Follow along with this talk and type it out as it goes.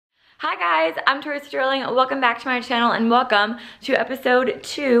Hi guys, I'm Tori Sterling. Welcome back to my channel and welcome to episode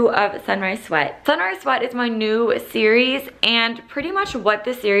 2 of Sunrise Sweat. Sunrise Sweat is my new series, and pretty much what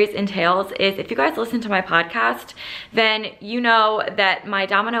this series entails is, if you guys listen to my podcast, then you know that my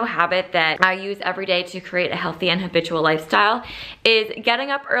domino habit that I use every day to create a healthy and habitual lifestyle is getting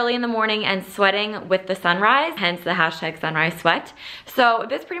up early in the morning and sweating with the sunrise, hence the hashtag Sunrise Sweat. So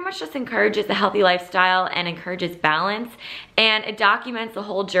this pretty much just encourages a healthy lifestyle and encourages balance, and it documents the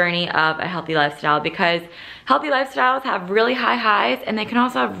whole journey of a healthy lifestyle, because healthy lifestyles have really high highs and they can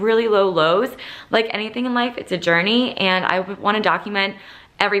also have really low lows. Like anything in life, it's a journey, and I want to document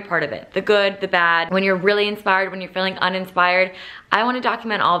every part of it, the good, the bad, when you're really inspired, when you're feeling uninspired. I want to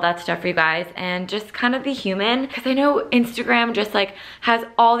document all that stuff for you guys and just kind of be human, because I know Instagram just like has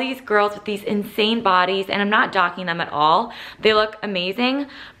all these girls with these insane bodies, and I'm not docking them at all. They look amazing,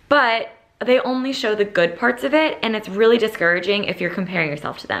 but they only show the good parts of it, and it's really discouraging if you're comparing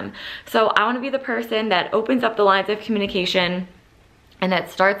yourself to them. So I want to be the person that opens up the lines of communication and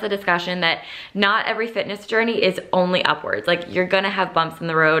that starts a discussion that not every fitness journey is only upwards. Like, you're gonna have bumps in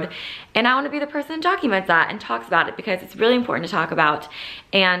the road, and I want to be the person that documents that and talks about it, because it's really important to talk about,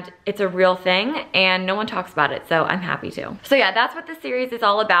 and it's a real thing and no one talks about it, so I'm happy to. So yeah, that's what this series is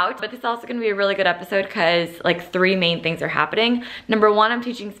all about, but this is also gonna be a really good episode because like 3 main things are happening. Number 1, I'm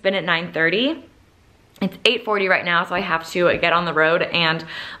teaching spin at 9:30. It's 8:40 right now, so I have to get on the road and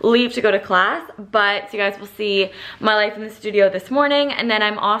leave to go to class, but so you guys will see my life in the studio this morning. And then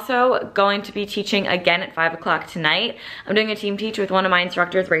I'm also going to be teaching again at 5 o'clock tonight. I'm doing a team teach with one of my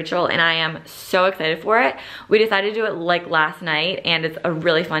instructors, Rachel, and I am so excited for it. We decided to do it like last night, and it's a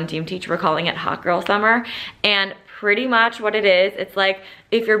really fun team teach. We're calling it Hot Girl Summer, and pretty much what it is, it's like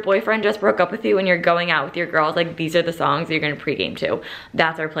if your boyfriend just broke up with you and you're going out with your girls, like these are the songs you're gonna pregame to.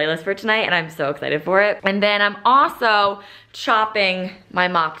 That's our playlist for tonight, and I'm so excited for it. And then I'm also chopping my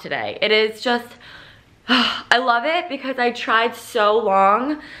mop today. It is just, I love it because I tried so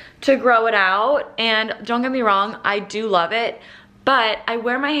long to grow it out, and don't get me wrong, I do love it, but I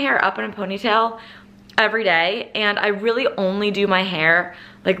wear my hair up in a ponytail every day, and I really only do my hair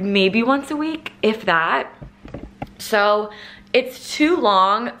like maybe once a week, if that. So it's too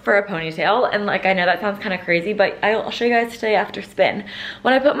long for a ponytail, and like I know that sounds kind of crazy, but I'll show you guys today after spin.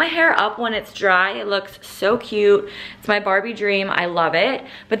 When I put my hair up when it's dry, it looks so cute. It's my Barbie dream, I love it.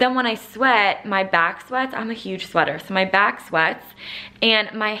 But then when I sweat, my back sweats. I'm a huge sweater, so my back sweats,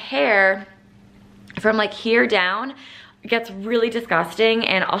 and my hair from like here down gets really disgusting,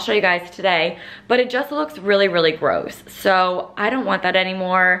 and I'll show you guys today, but it just looks really, really gross. So I don't want that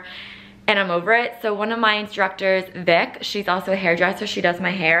anymore, and I'm over it. So one of my instructors, Vic, she's also a hairdresser. She does my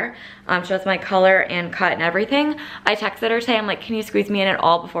hair. She does my color and cut and everything. I texted her today, I'm like, can you squeeze me in at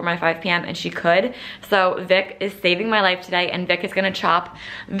all before my 5 p.m? And she could. So Vic is saving my life today, and Vic is gonna chop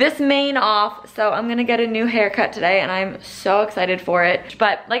this mane off. So I'm gonna get a new haircut today, and I'm so excited for it.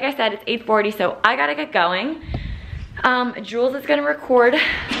 But like I said, it's 8:40, so I gotta get going. Jules is gonna record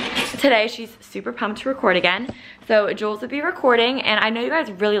today. She's super pumped to record again. So Jules will be recording, and I know you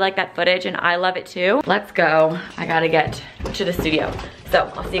guys really like that footage, and I love it too. Let's go. I gotta get to the studio. So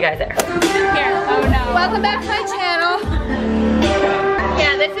I'll see you guys there. Here. Oh no. Welcome back to my channel.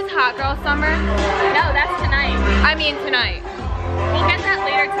 Yeah, this is Hot Girl Summer. No, that's tonight. I mean tonight. We'll get that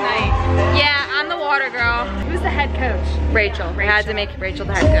later tonight. Yeah, I'm the water girl. Who's the head coach? Rachel. I had to make Rachel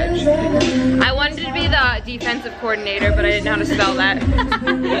the head coach. I wanted to be the defensive coordinator, but I didn't know how to spell that.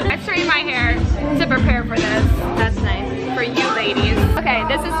 I straightened my hair to prepare for this. That's nice. For you ladies. Okay,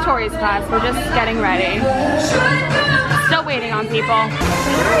 this is Tori's class. We're just getting ready. Still waiting on people.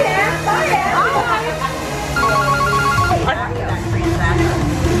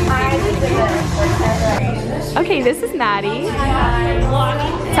 Okay, this is Maddie.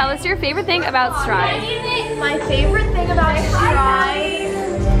 Tell us your favorite thing about Stride. My favorite thing about Stride?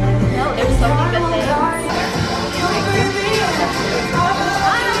 No, there's so many good things.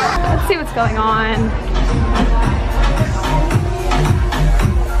 Let's see what's going on.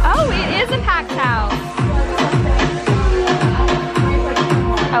 Oh, it is a packed house.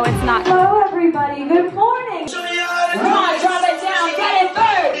 Oh, it's not. Hello, everybody. Good morning. Come on, drop it down. Get it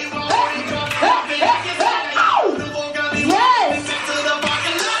first. Yes.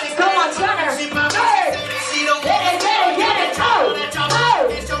 Come on, Turner. Third. Get it. Oh.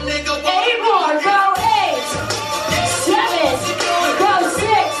 8 more. Go 8. 7. Go 6.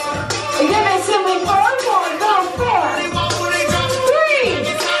 Give it to me. 4 more. Go 4. 3.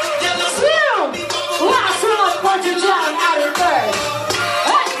 2. Last one. Punch it down out of third.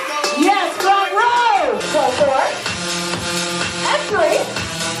 Yes, front row. So 4. And 3.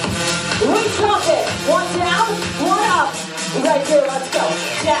 We jump it. 1 down, 1 up. Right here, let's go.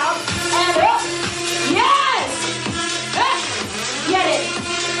 Down.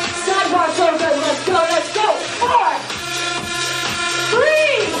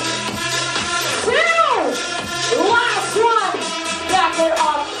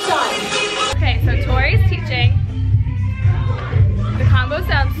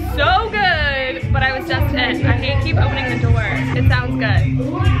 shit. I hate keep opening the door. It sounds good.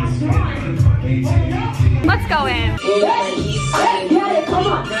 Let's go in. Get it, come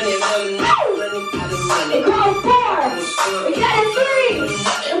on. It goes 4. We got it 3.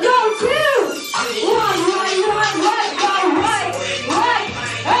 It goes 2. 1, right, go right.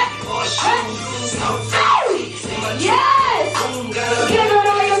 Yes! Give it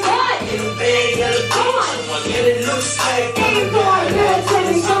all you got. Come on. Aim for good,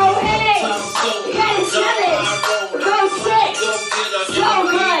 7, go 8. You got it 7. Go 6. So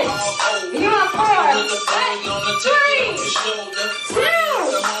good. You got 4. 3,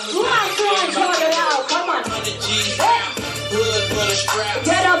 2, 1. Jog it out. Come on.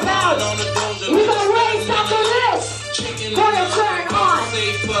 Get up out. We're gonna race after this. Gonna turn on.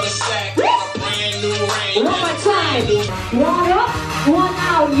 One more time. 1 up, 1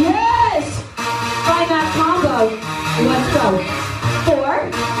 out. Yes. Find that combo. Let's go. 4,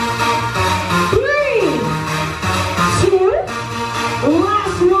 3, 2.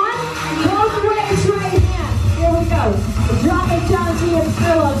 Last one. Both raise right hand. Here we go. Drop it down to your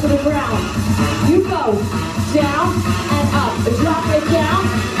pillow to the ground. You go down and up. Drop it down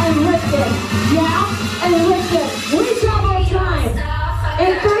and lift it. Down and lift it. We double time.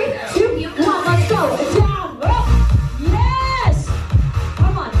 In 3, 2, 1, let's go. Down, up. Yes.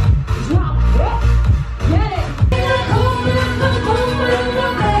 Come on. Drop, up. Get it.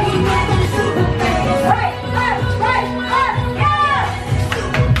 Right, left, yes.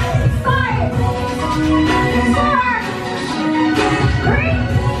 5, 4, 3,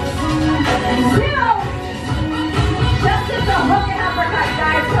 2. Just as a hook and uppercut,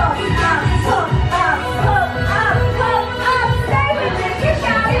 guys. Go up. Stay with it. You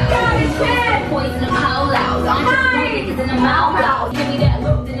got it. 10. Poison them out loud. I'm just niggas in the mouth loud. Give me that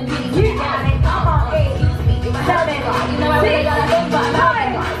look in the beat. You got it. Come on. 8, 7, 6,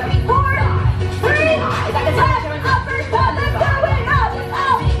 5, 4, 3, 2, uppercut. Let's go in. Up.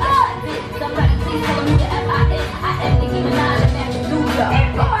 Somebody please tell me the F-I-N-I-N. Nicki Minaj and Magic Luda. In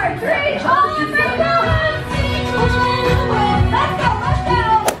 4, 3, let's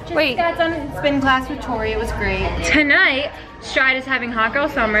go. Wait. Got done spin class with Tori. It was great. Tonight, Stride is having Hot Girl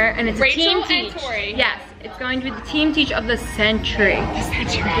Summer, and it's Rachel a team teach. and Tori. Yes, it's going to be the team teach of the century.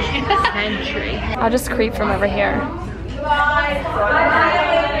 Century. I'll just creep from over here.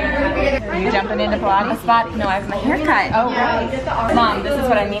 Are you jumping into Pilates spot? No, I have my hair cut. Oh, right. Mom, this is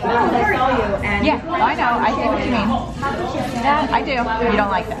what I mean. Yeah, I know. I get what you mean. Yeah, I do. You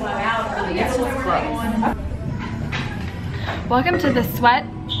don't like that. It's just gross. Welcome to the Sweat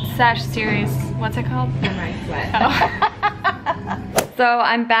Sesh series. What's it called? Sunrise Sweat. Oh. So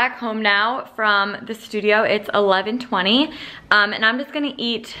I'm back home now from the studio. It's 11:20, and I'm just gonna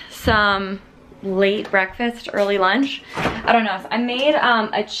eat some late breakfast, early lunch. I don't know. So I made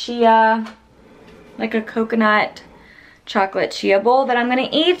a chia, like a coconut chocolate chia bowl that I'm gonna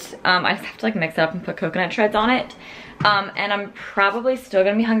eat. I just have to like mix it up and put coconut shreds on it. And I'm probably still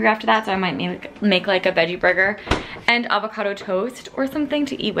gonna be hungry after that, so I might make like a veggie burger and avocado toast or something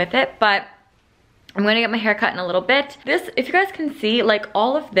to eat with it, but I'm gonna get my hair cut in a little bit. This, if you guys can see, like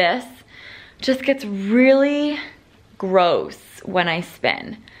all of this just gets really gross when I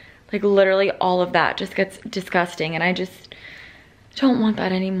spin. Like literally all of that just gets disgusting, and I just don't want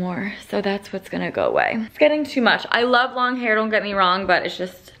that anymore. So that's what's gonna go away. It's getting too much. I love long hair, don't get me wrong, but it's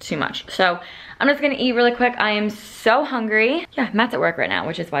just too much. So I'm just gonna eat really quick. I am so hungry. Yeah, Matt's at work right now,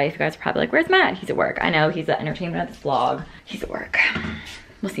 which is why if you guys are probably like, where's Matt? He's at work. I know, he's the entertainment of this vlog. He's at work.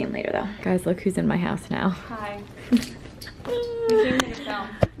 We'll see him later though. Guys, look who's in my house now. Hi. You came here to film.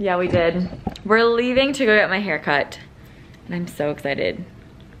 Yeah, we did. We're leaving to go get my hair cut, and I'm so excited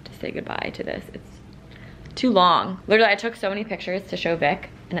to say goodbye to this. It's too long. Literally, I took so many pictures to show Vic,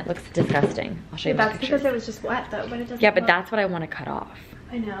 and it looks disgusting. I'll show you my That's pictures. because it was just wet though, but it doesn't. Yeah, but that's what I want to cut off.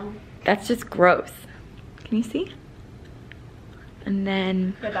 I know. That's just gross. Can you see? And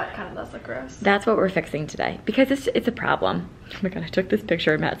then Yeah, that kind of does look gross. that's what we're fixing today, because it's a problem. Oh my god, I took this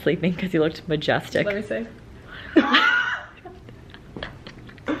picture of Matt sleeping because he looked majestic. Let me see.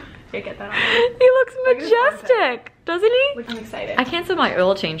 Okay, get that on. He looks majestic, doesn't he? Looking excited. I canceled my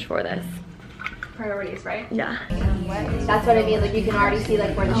oil change for this. Priorities, right? Yeah. That's what I mean. Like you can already see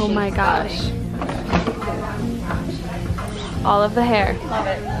like where the Oh shape's my gosh. going. All of the hair. Love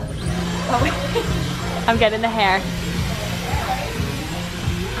it. I'm getting the hair.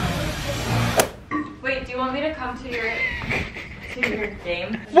 Wait, do you want me to come to your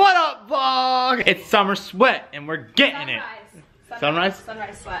game? What up, vlog? It's summer sweat, and we're getting it. Sunrise?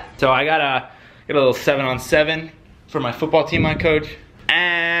 Sunrise sweat. So I got a little 7-on-7 for my football team I coach,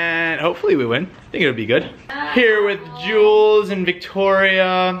 and hopefully we win. I think it'll be good. Here with Jules and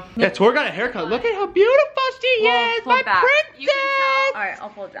Victoria. Yeah, Tori got a haircut. Look at how beautiful she is, my princess. Alright, I'll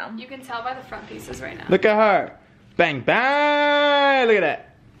pull it down. You can tell by the front pieces right now. Look at her. Bang, bang. Look at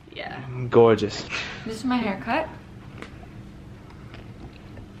that. Yeah. Gorgeous. This is my haircut.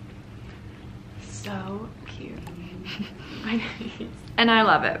 So cute. And I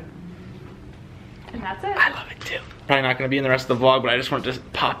love it. And that's it. I love it too. Probably not gonna be in the rest of the vlog, but I just wanted to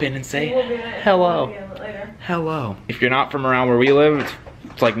pop in and say hello. Hello. If you're not from around where we live,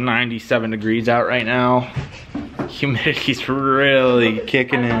 it's like 97 degrees out right now. Humidity's really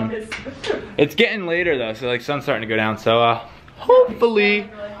kicking in. It's getting later though, so like sun's starting to go down. So hopefully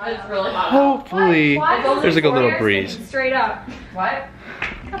there's like a little breeze. Straight up. What?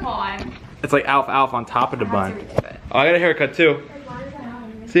 Come on. It's like alf on top of the bun. Oh, I got a haircut too.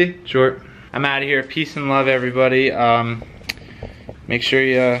 See, short. I'm out of here. Peace and love, everybody. Make sure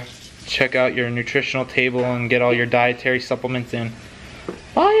you check out your nutritional table and get all your dietary supplements in.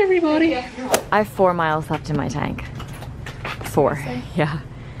 Bye, everybody. I have 4 miles left in my tank. 4, yeah.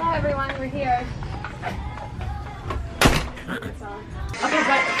 Hi everyone, we're here.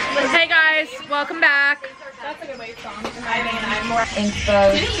 Hey guys, welcome back. That's a good weight song. I mean, I'm more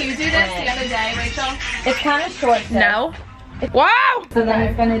Inspo. Didn't you do this the other day, Rachel? It's kind of short. Tip. No. Wow! So then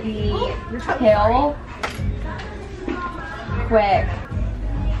it's gonna be hill, quick.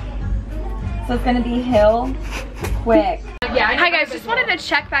 So it's gonna be hill, quick. Hi guys, just wanted to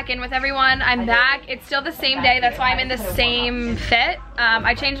check back in with everyone. I'm back. It's still the same day, that's why I'm in the same fit.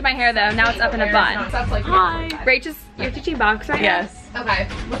 I changed my hair though, now it's up in a bun. Hi. Rach, you're teaching box right now? Yes. Okay.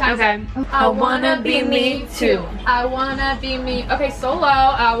 What time is it? I wanna be me too. I wanna be me. Okay, solo.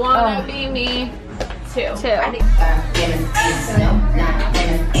 I wanna be me too.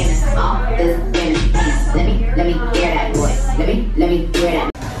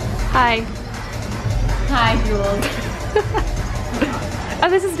 Hi. Hi, Jules. Oh,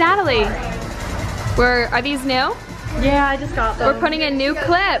 this is Natalie. Are these new? Yeah, I just got them. We're putting in new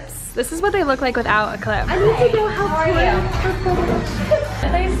clips. This is what they look like without a clip. I need to know how are you?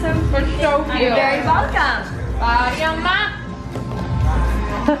 Thanks so cute. You're very welcome.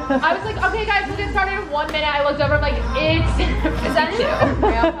 I was like, okay guys, we'll get started in 1 minute. I looked over, I'm like, is that you?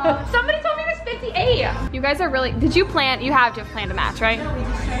 Somebody told me it was 58. You guys are really, you have to have planned a match, right?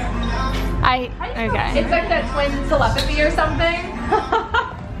 Okay. It's like that twin telepathy or something.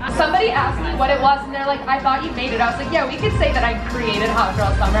 Somebody asked me what it was and they're like, I thought you made it. I was like, yeah, we could say that I created Hot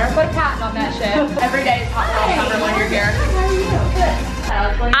Girl Summer. Put a patent on that shit. Every day is Hot Girl Summer when you're here.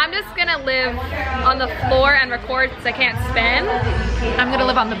 I'm just gonna live on the floor and record since I can't spin. I'm gonna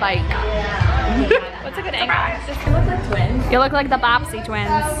live on the bike. What's a good angle? You look like twins. You look like the Bopsy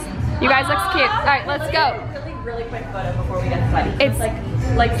twins. You guys look cute. All right, let's go. Really quick photo before we get sweaty. It's like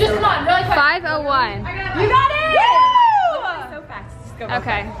just come on, really quick. 5:01. You got it! Woo! So fast. Just go.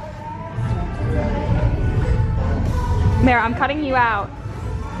 Okay. Mare, I'm cutting you out.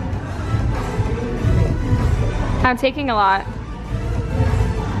 I'm taking a lot.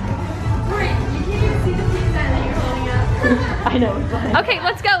 I know. Okay,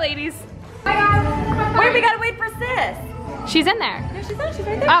 let's go, ladies. Wait, we gotta wait for Sis. She's in there. No, she's not. She's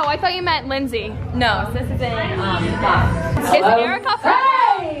right there. Oh, I thought you meant Lindsay. No, Sis is in box. Is Erica from?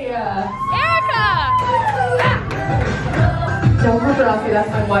 Hey! Erica! Don't look around me, that's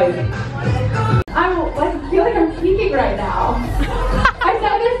my wife. I feel like I'm peeking right now. I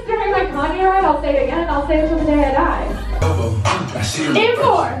said this during my Kanye ride, I'll say it again, I'll say it till the day I die. In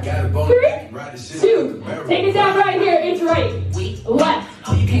 4, 3, 2, take it down right here, it's right, left,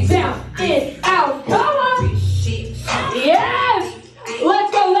 down, in, out, come on! Yes!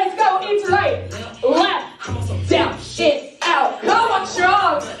 Let's go, it's right, left, down, in, out, come on,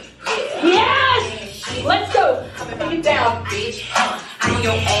 strong! Yes! Let's go, take it down.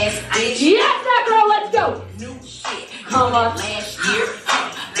 Yes, that girl, let's go! Come on.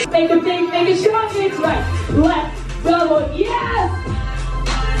 Make it big, make it strong, it's right, left, double, yes!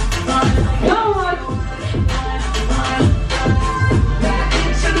 Come on!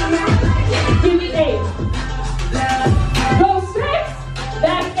 Give me 8. Go 6.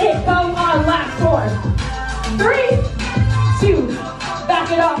 That's it. Go on. Last 4. 3, 2.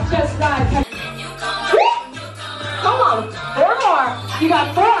 Back it off. Just 5. Come on. 4 more. You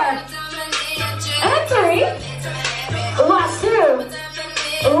got 4. And 3. Last 2.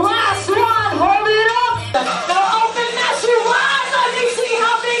 Last 1. Hold it up. Now open that your eyes. Let me see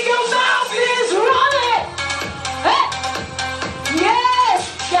how big your mouth is. Run it. Hey. Yes.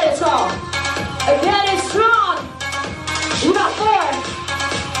 Get it strong. Get it strong. You got 4.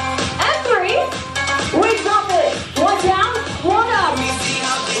 And 3. We drop it. 1 down, 1 up.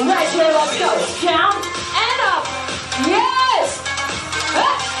 Right here, let's go. Down and up.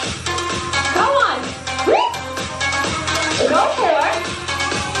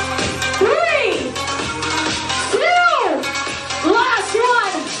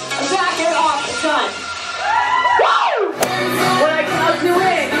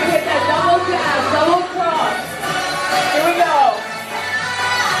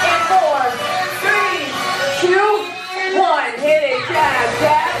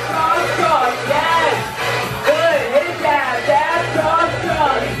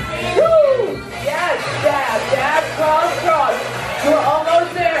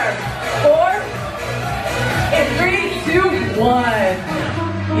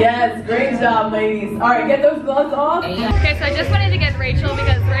 Yes, great job, ladies. All right, get those gloves off. Okay, so I just wanted to get Rachel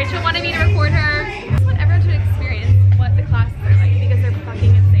because Rachel wanted me to record her. I just want everyone to experience what the classes are like because they're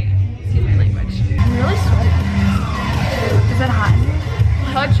fucking insane. Excuse my language. I'm really sweaty. Is it hot?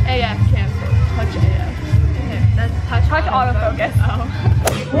 Touch AF cancel. Touch AF. Okay, that's touch autofocus. Oh.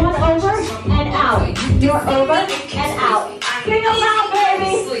 One over and out. You're over and out. King them out,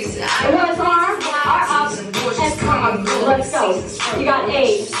 baby. One arm, are up and come. Let's go. You got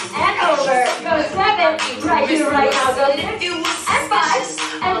 8 and over. Go 7. Right here, right now. Go 6 and 5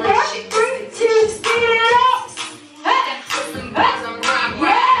 and 4, 3, 2. Speed it up. Hey. Hey.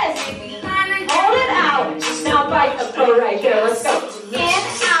 Yes. Hold it out. Now bite the toe right here. Let's go. In,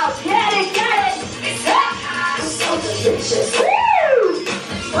 out. Get it, get it. So delicious. Woo!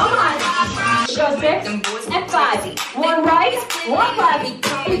 Come on. Go 6 and 5. 1 right, 1 left.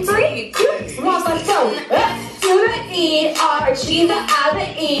 In 3, 2, 1. Let's go. Up to the E, Archie, the I, the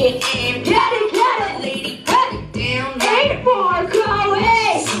E. Get it, lady. 8 more, go 8.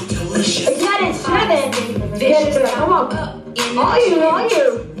 Get it, 7. Get it, come on. All you.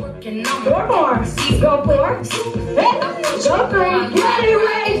 4 more. Go 4. Hey, go 3. Get it,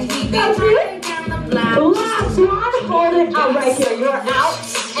 race. Go 2. Last one. Hold it out right here. You're out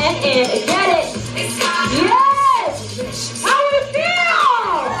and in. Get it. Yes. How do you feel?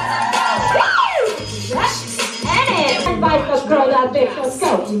 Woo! Yes. And in. And biceps curl that bitch. Let's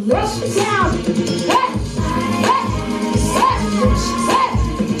go. Lift it down. Hey. Hey. Hey. Hey.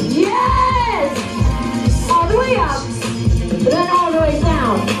 Yes. All the way up. Then all the way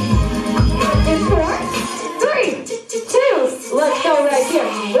down. In 4, 3, 2. Let's go right here.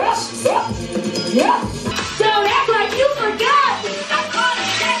 Yep. Don't act like you forgot.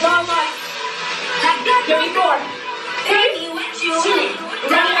 Come on. Give me 4, 3, 2. We're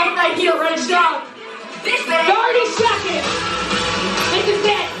gonna act like you already done. 30 seconds. This is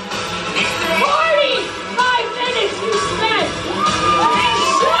it. 45 minutes you spent.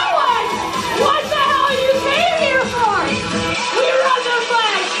 Show us what the hell you came here for. We run the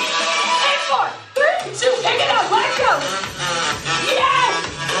flag. In 4, 3, 2. Pick it up. Let's go. Yes.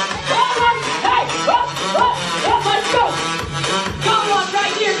 Come on. Hey. Up. Let's go. Come on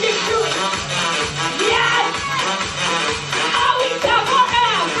right here. Get to it. Yes. Oh, we got 1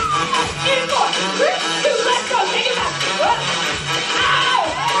 out. In 4, 3, 2. Let's go. Take it back. Up. Ow.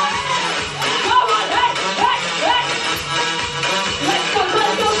 Come on. Hey. Let's go.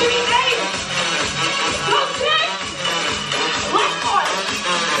 Give me 8. Go 6. Last 1.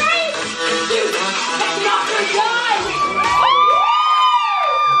 3, 2. Take it off. You're done.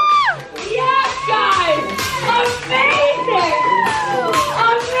 Yes, guys.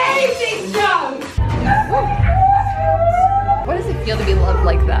 Amazing stuff. What does it feel to be loved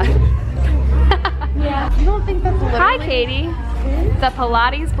like that? Yeah. You don't think that's literally... Hi, Katie. The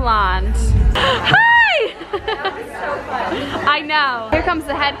Pilates blonde. Hi! That was so fun. I know. Here comes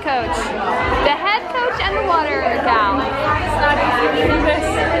the head coach. The head coach and the water gal.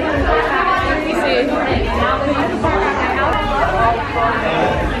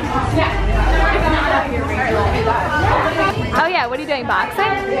 Oh yeah, what are you doing, boxing?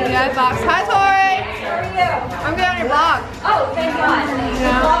 Yeah, I box. Hi, Tori! I'm good on your blog. Oh, thank God.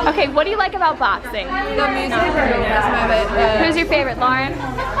 Yeah. Okay, what do you like about boxing? The music. That's my favorite. Who's your favorite, Lauren?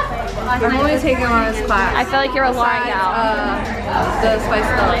 I'm only taking Lauren's class. I feel like you're a Lauren gal. The Spice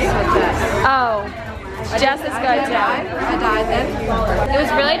Girls with Jess. Oh, Jess is good too. I died then. It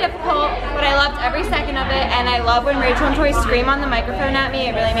was really difficult, but I loved every second of it, and I love when Rachel and Tori scream on the microphone at me.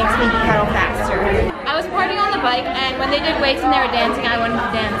 It really makes me pedal faster. I was partying on the bike, and when they did weights and they were dancing, I wanted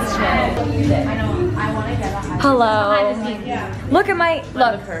to dance too. Hello. Look at my,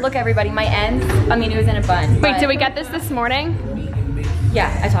 look everybody, my ends. I mean, it was in a bun. Wait, did we get this morning? Yeah,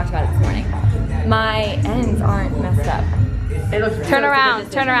 I talked about it this morning. My ends aren't messed up. Turn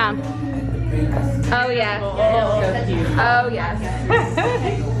around, turn around. Oh yeah. Oh yes.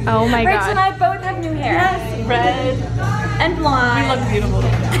 Oh my God. Rachel and I both have new hair. Yes, red and blonde. You look beautiful.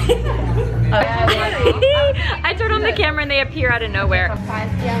 I turned on the camera and they appear out of nowhere.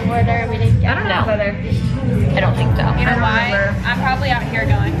 5 p.m. order. We didn't get. I don't know whether. I don't think so. You know why? I'm probably out here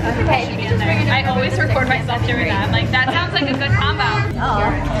going. Okay, you can just bring it. I always record myself doing that. I'm like, that sounds like a good combo.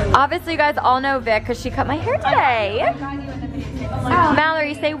 Oh. Obviously, you guys all know Vic because she cut my hair today.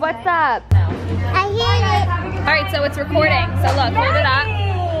 Mallory, say what's up. I hear it. All right, so it's recording. So look, hold it up.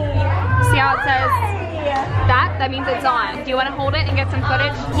 See how it says that? That means it's on. Do you want to hold it and get some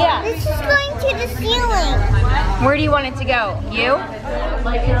footage? Yeah. This is going to the ceiling. Where do you want it to go? You?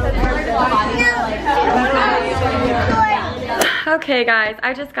 Okay guys,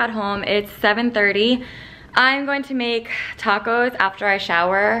 I just got home. It's 7:30. I'm going to make tacos after I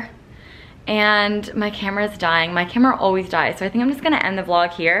shower, and my camera's dying. My camera always dies, so I think I'm just gonna end the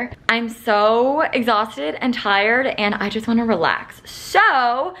vlog here. I'm so exhausted and tired, and I just wanna relax.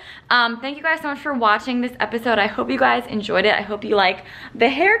 So, thank you guys so much for watching this episode. I hope you guys enjoyed it. I hope you like the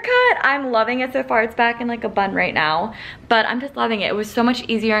haircut. I'm loving it so far. It's back in like a bun right now, but I'm just loving it. It was so much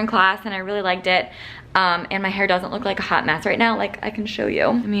easier in class, and I really liked it. And my hair doesn't look like a hot mess right now, like I can show you.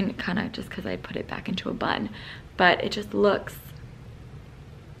 I mean, kind of just because I put it back into a bun, but it just looks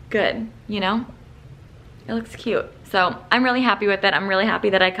good, you know? It looks cute. So I'm really happy with it. I'm really happy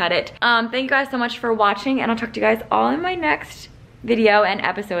that I cut it. Thank you guys so much for watching, and I'll talk to you guys all in my next video and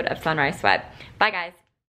episode of Sunrise Sweat. Bye guys.